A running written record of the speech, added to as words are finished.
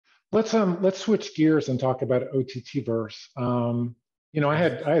Let's switch gears and talk about OTTverse. I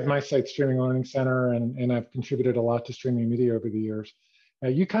had my site Streaming Learning Center, and I've contributed a lot to streaming media over the years.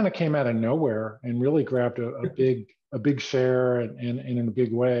 You kind of came out of nowhere and really grabbed a big share and in a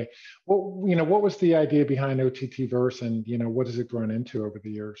big way. What was the idea behind OTTverse, and what has it grown into over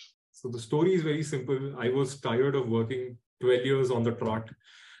the years? So the story is very simple. I was tired of working 12 years on the trot.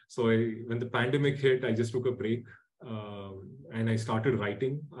 So when the pandemic hit, I just took a break. And I started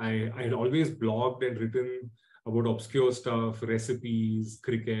writing. I had always blogged and written about obscure stuff, recipes,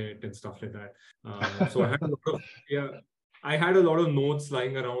 cricket, and stuff like that. So I had a lot of notes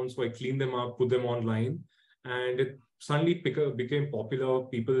lying around. So I cleaned them up, put them online, and it suddenly became popular.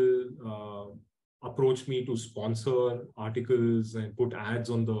 People approached me to sponsor articles and put ads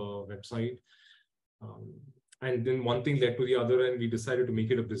on the website. And then one thing led to the other, and we decided to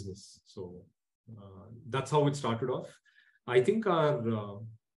make it a business. So that's how it started off. I think our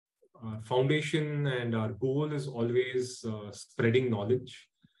foundation and our goal is always spreading knowledge.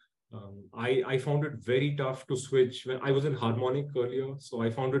 I found it very tough to switch. When I was in Harmonic earlier, so I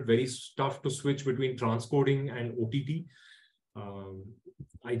found it very tough to switch between transcoding and OTT.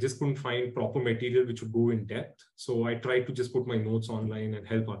 I just couldn't find proper material which would go in depth. So I tried to just put my notes online and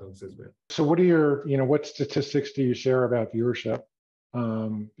help others as well. So what are what statistics do you share about viewership?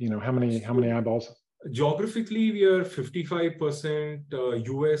 How many eyeballs? Geographically, we are 55%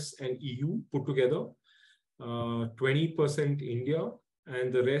 US and EU put together, 20% India,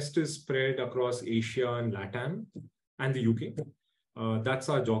 and the rest is spread across Asia and LATAM and the UK. That's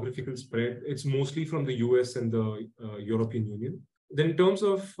our geographical spread. It's mostly from the US and the European Union. Then in terms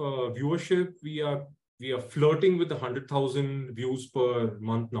of viewership, we are flirting with the 100,000 views per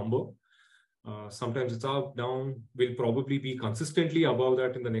month number. Sometimes it's up, down. We'll probably be consistently above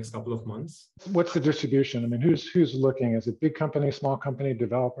that in the next couple of months. What's the distribution? I mean, who's looking? Is it big company, small company,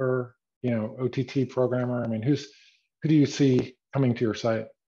 developer, OTT programmer? I mean, who do you see coming to your site?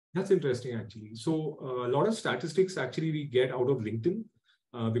 That's interesting, actually. So a lot of statistics actually we get out of LinkedIn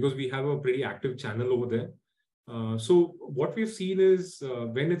because we have a pretty active channel over there. So what we've seen is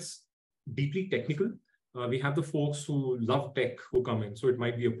when it's deeply technical, we have the folks who love tech who come in. So it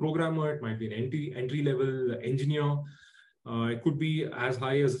might be a programmer, it might be an entry-level engineer. It could be as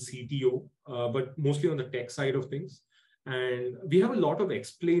high as a CTO, but mostly on the tech side of things. And we have a lot of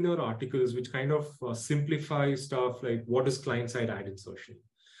explainer articles which kind of simplify stuff like what is client-side ad insertion.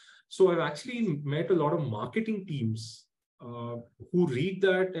 So I've actually met a lot of marketing teams who read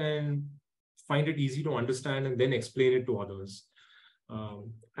that and find it easy to understand and then explain it to others.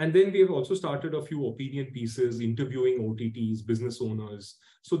 And then we have also started a few opinion pieces, interviewing OTTs, business owners.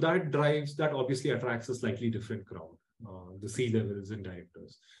 So that obviously attracts a slightly different crowd, the C-levels and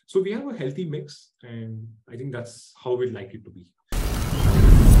directors. So we have a healthy mix, and I think that's how we'd like it to be.